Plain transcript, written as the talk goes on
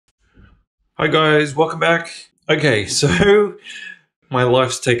Hi guys, welcome back. Okay, so my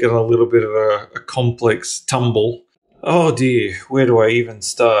life's taken a little bit of a complex tumble. Oh dear, where do I even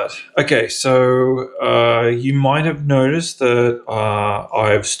start? Okay, so you might have noticed that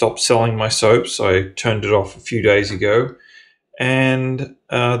I've stopped selling my soaps. I turned it off a few days ago. And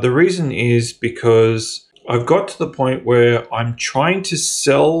the reason is because I've got to the point where I'm trying to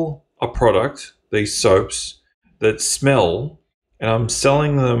sell a product, these soaps, that smell, and I'm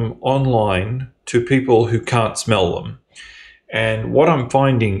selling them online to people who can't smell them. And what I'm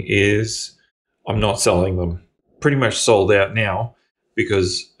finding is I'm not selling them. Pretty much sold out now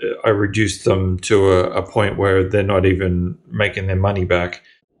because I reduced them to a point where they're not even making their money back.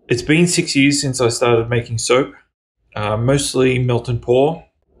 It's been 6 years since I started making soap, mostly melt and pour.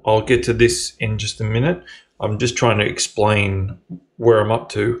 I'll get to this in just a minute. I'm just trying to explain where I'm up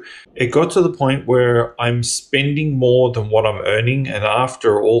to. It got to the point where I'm spending more than what I'm earning, and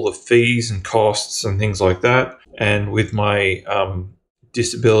after all the fees and costs and things like that, and with my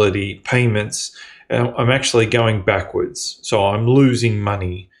disability payments, I'm actually going backwards. So I'm losing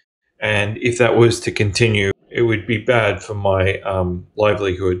money. And if that was to continue, it would be bad for my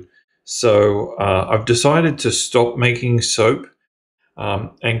livelihood. So I've decided to stop making soap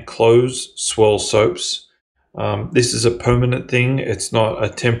and close Swirl Soaps. This is a permanent thing. It's not a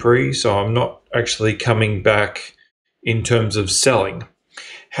temporary, so I'm not actually coming back in terms of selling.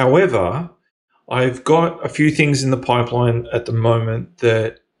 However, I've got a few things in the pipeline at the moment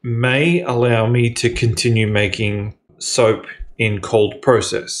that may allow me to continue making soap in cold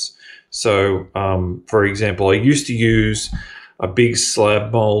process. So, for example, I used to use a big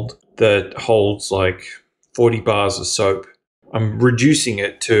slab mold that holds like 40 bars of soap. I'm reducing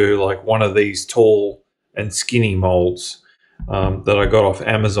it to like one of these tall and skinny molds that I got off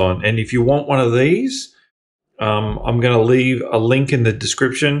Amazon. And if you want one of these, I'm going to leave a link in the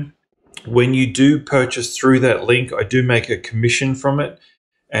description. When you do purchase through that link, I do make a commission from it,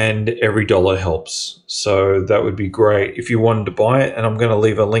 and every dollar helps. So that would be great if you wanted to buy it. And I'm going to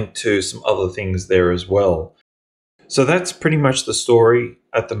leave a link to some other things there as well. So that's pretty much the story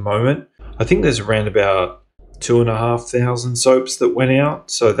at the moment. I think there's around about 2,500 soaps that went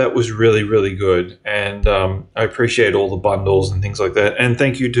out. So that was really, really good. And I appreciate all the bundles and things like that. And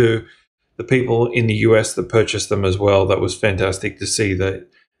thank you to the people in the US that purchased them as well. That was fantastic to see that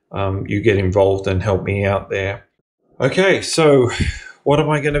you get involved and help me out there. Okay, so what am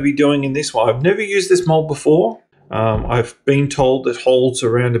I going to be doing in this one? I've never used this mold before. I've been told it holds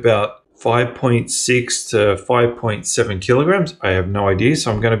around about 5.6 to 5.7 kilograms. I have no idea,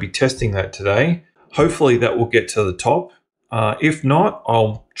 so I'm going to be testing that today. Hopefully that will get to the top. If not,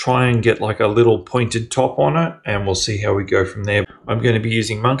 I'll try and get like a little pointed top on it, and we'll see how we go from there. I'm going to be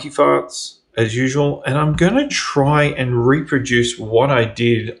using monkey farts as usual, and I'm going to try and reproduce what I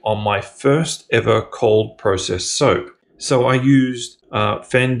did on my first ever cold process soap. So I used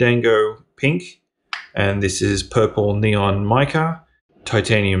Fandango Pink, and this is Purple Neon Mica,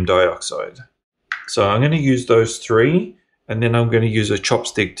 Titanium Dioxide. So I'm going to use those three, and then I'm going to use a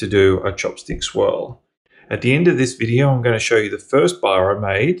chopstick to do a chopstick swirl. At the end of this video, I'm going to show you the first bar I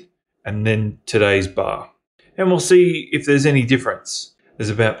made, and then today's bar. And we'll see if there's any difference. There's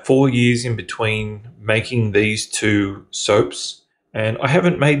about 4 years in between making these two soaps, and I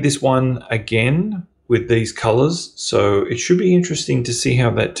haven't made this one again with these colors, so it should be interesting to see how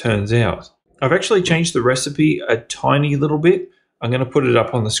that turns out. I've actually changed the recipe a tiny little bit. I'm going to put it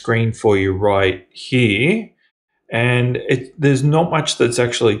up on the screen for you right here. And there's not much that's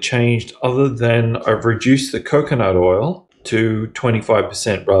actually changed other than I've reduced the coconut oil to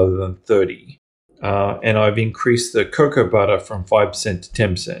 25% rather than 30%. And I've increased the cocoa butter from 5% to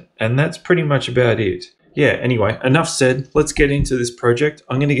 10%. And that's pretty much about it. Yeah, anyway, enough said. Let's get into this project.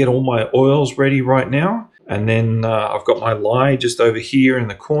 I'm going to get all my oils ready right now. And then I've got my lye just over here in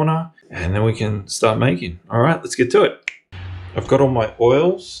the corner. And then we can start making. All right, let's get to it. I've got all my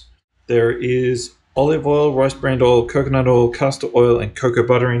oils. There is olive oil, rice bran oil, coconut oil, castor oil, and cocoa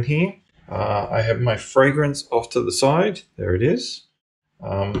butter in here. I have my fragrance off to the side. There it is.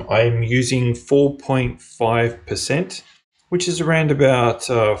 I'm using 4.5%, which is around about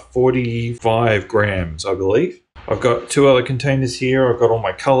 45 grams, I believe. I've got two other containers here. I've got all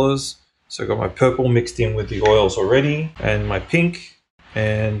my colors. So I've got my purple mixed in with the oils already, and my pink,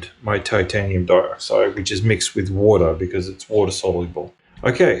 and my titanium dioxide, which is mixed with water because it's water soluble.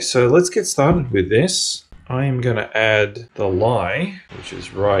 Okay, so let's get started with this. I am going to add the lye, which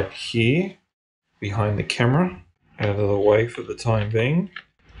is right here behind the camera, out of the way for the time being.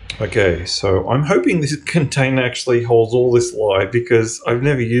 Okay, so I'm hoping this container actually holds all this lye because I've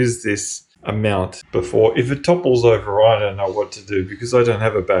never used this amount before. If it topples over, I don't know what to do because I don't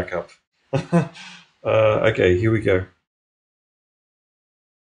have a backup. Okay, here we go.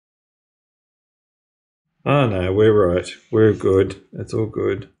 Oh no, we're right. We're good. It's all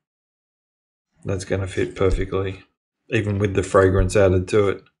good. That's going to fit perfectly, even with the fragrance added to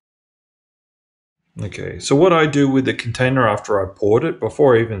it. Okay, so what I do with the container after I poured it,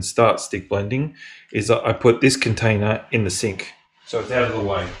 before I even start stick blending, is that I put this container in the sink. So it's out of the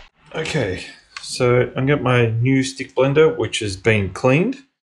way. Okay, so I'm get my new stick blender, which has been cleaned,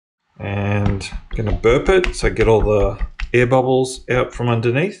 and I'm going to burp it so I get all the air bubbles out from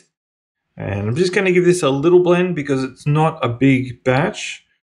underneath. And I'm just going to give this a little blend because it's not a big batch.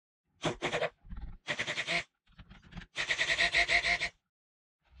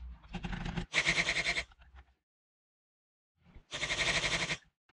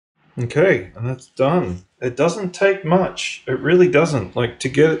 Okay, and that's done. It doesn't take much. It really doesn't. Like, to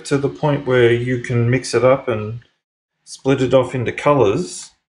get it to the point where you can mix it up and split it off into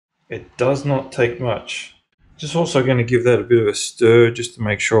colors, it does not take much. Just also going to give that a bit of a stir just to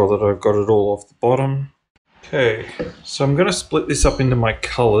make sure that I've got it all off the bottom. Okay, so I'm going to split this up into my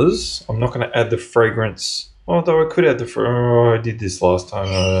colors. I'm not going to add the fragrance, although I could add the oh, I did this last time,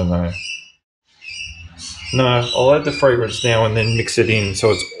 I don't know. No, I'll add the fragrance now and then mix it in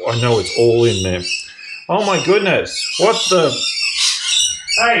so I know it's all in there. Oh my goodness, what the?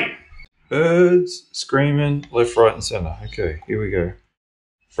 Hey! Birds screaming left, right and center. Okay, here we go.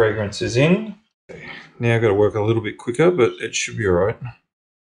 Fragrance is in. Okay, now I've got to work a little bit quicker, but it should be alright.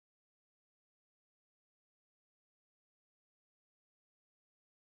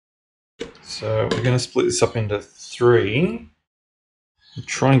 So we're going to split this up into 3. And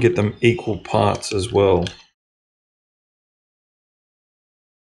try and get them equal parts as well.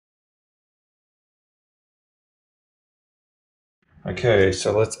 Okay,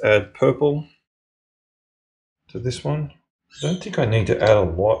 so let's add purple to this one. I don't think I need to add a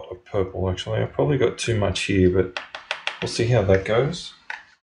lot of purple actually. I've probably got too much here, but we'll see how that goes.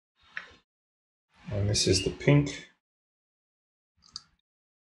 And this is the pink.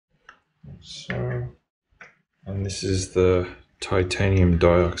 So, and this is the titanium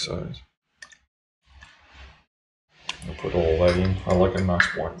dioxide. I'll put all that in. I like a nice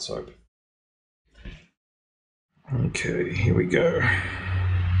white soap. Okay, here we go.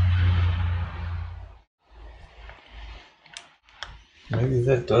 Maybe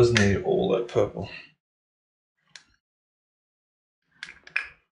that does need all that purple.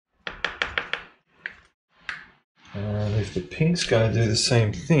 And if the pink's going to do the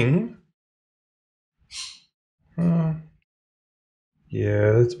same thing,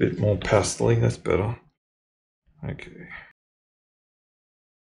 yeah, that's a bit more pastel-y, that's better. Okay.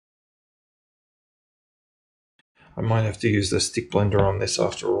 I might have to use the stick blender on this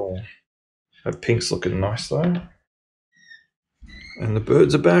after all. That pink's looking nice though. And the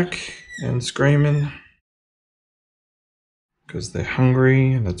birds are back and screaming because they're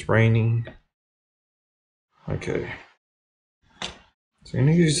hungry and it's raining. Okay. So I'm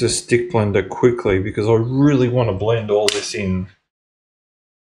going to use the stick blender quickly because I really want to blend all this in.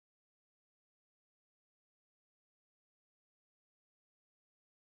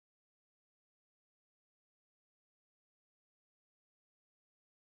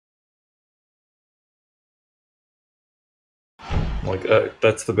 Like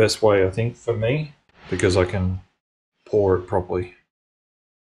that's the best way, I think, for me, because I can pour it properly.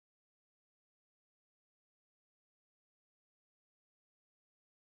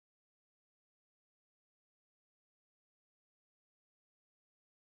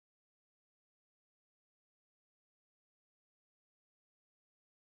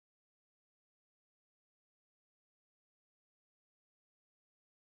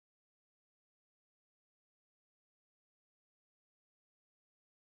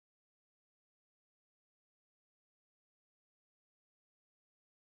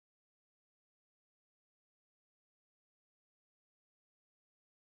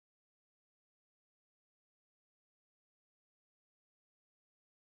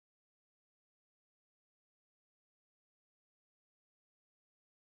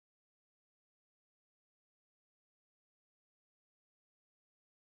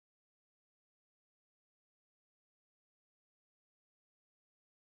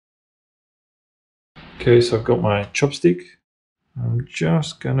 Okay, so I've got my chopstick. I'm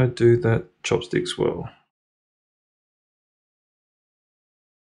just going to do that chopstick swirl.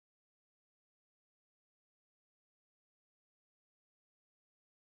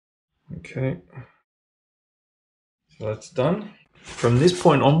 Okay, so that's done. From this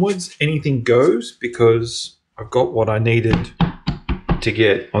point onwards, anything goes because I've got what I needed to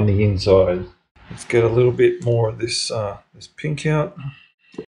get on the inside. Let's get a little bit more of this, this pink out.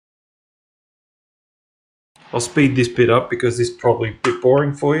 I'll speed this bit up because this is probably a bit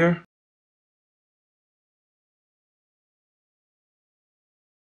boring for you.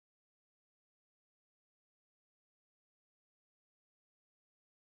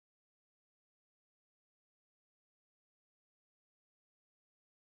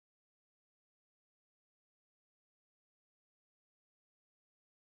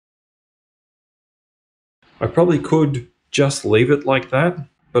 I probably could just leave it like that,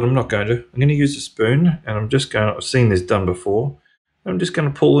 but I'm not going to. I'm going to use a spoon, and I've seen this done before. I'm just going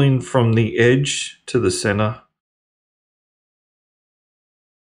to pull in from the edge to the center,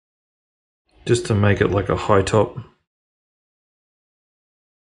 just to make it like a high top.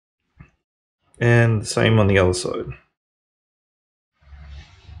 And the same on the other side.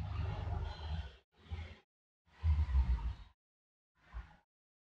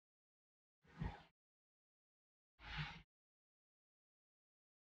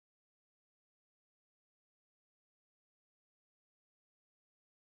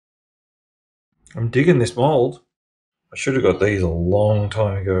 I'm digging this mold. I should have got these a long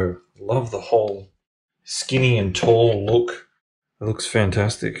time ago. Love the whole skinny and tall look. It looks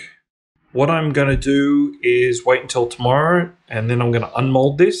fantastic. What I'm going to do is wait until tomorrow, and then I'm going to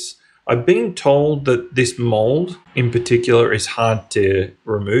unmold this. I've been told that this mold in particular is hard to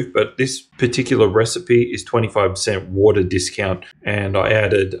remove, but this particular recipe is 25% water discount, and I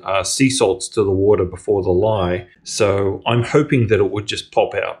added sea salts to the water before the lye, so I'm hoping that it would just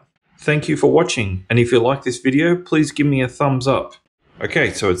pop out. Thank you for watching, and if you like this video, please give me a thumbs up.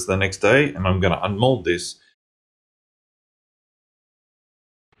 Okay, so it's the next day, and I'm going to unmold this.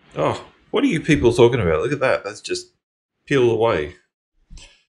 Oh, what are you people talking about? Look at that. That's just peeled away.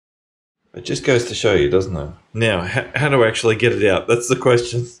 It just goes to show you, doesn't it? Now, how do I actually get it out? That's the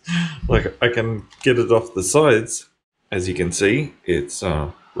question. Like, I can get it off the sides. As you can see, it's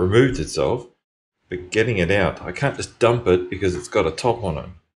removed itself. But getting it out, I can't just dump it because it's got a top on it.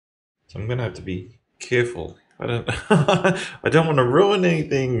 So I'm going to have to be careful. I don't, I don't want to ruin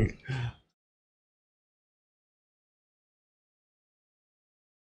anything.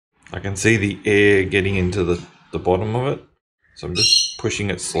 I can see the air getting into the bottom of it. So I'm just pushing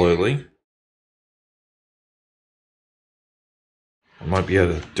it slowly. I might be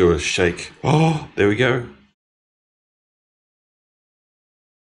able to do a shake. Oh, there we go.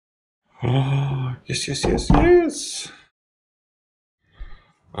 Oh, yes, yes, yes, yes.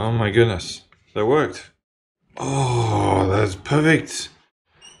 Oh my goodness. That worked. Oh, that's perfect.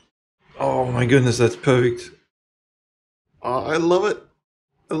 Oh my goodness, that's perfect. Oh, I love it.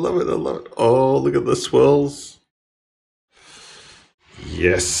 I love it. I love it. Oh, look at the swirls.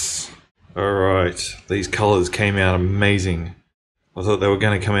 Yes. All right. These colors came out amazing. I thought they were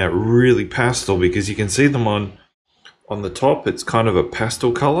going to come out really pastel because you can see them on the top. It's kind of a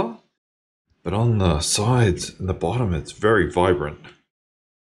pastel color, but on the sides and the bottom, it's very vibrant.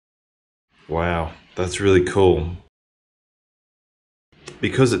 Wow, that's really cool.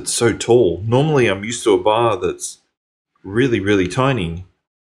 Because it's so tall, normally I'm used to a bar that's really, really tiny.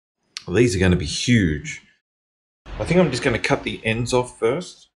 These are going to be huge. I think I'm just going to cut the ends off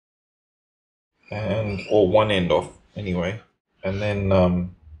first, or one end off anyway, and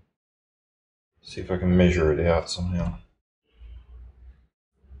then see if I can measure it out somehow.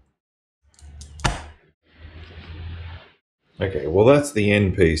 Okay, well that's the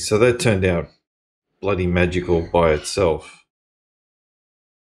end piece, so that turned out bloody magical by itself.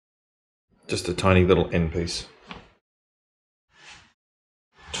 Just a tiny little end piece.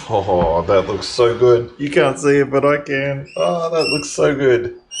 Oh, that looks so good. You can't see it, but I can. Oh, that looks so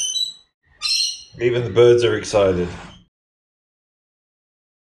good. Even the birds are excited.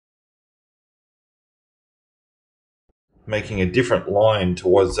 Making a different line to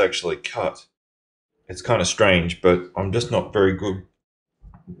what's actually cut. It's kind of strange, but I'm just not very good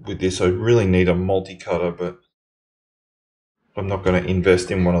with this. I really need a multi-cutter, but I'm not going to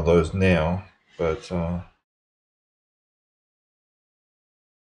invest in one of those now. But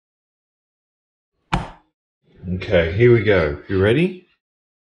okay, here we go. You ready?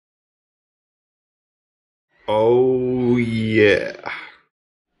 Oh yeah.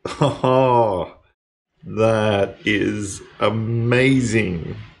 Oh, that is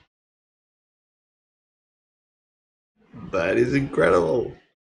amazing. That is incredible.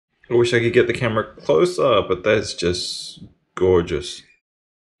 I wish I could get the camera closer, but that's just gorgeous.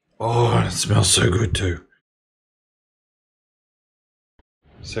 Oh, and it smells so good too.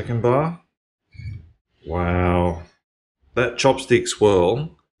 Second bar. Wow. That chopstick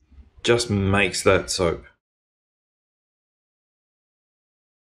swirl just makes that soap.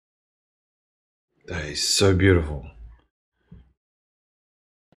 That is so beautiful.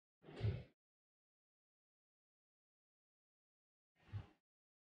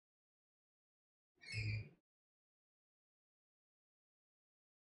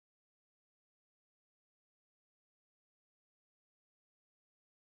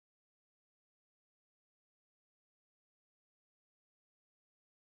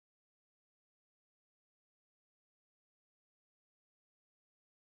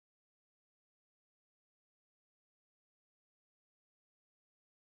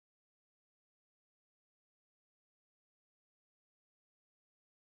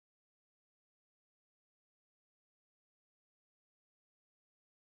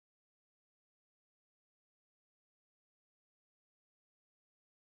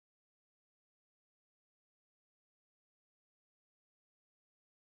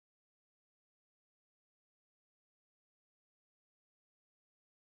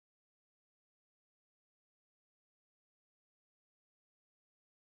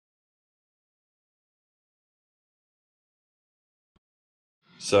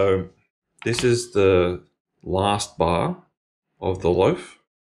 So this is the last bar of the loaf.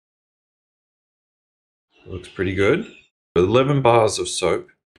 Looks pretty good. 11 bars of soap.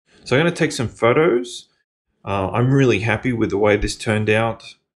 So I'm going to take some photos. I'm really happy with the way this turned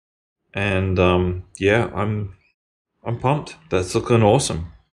out. And yeah, I'm pumped. That's looking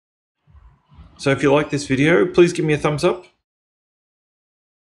awesome. So if you like this video, please give me a thumbs up.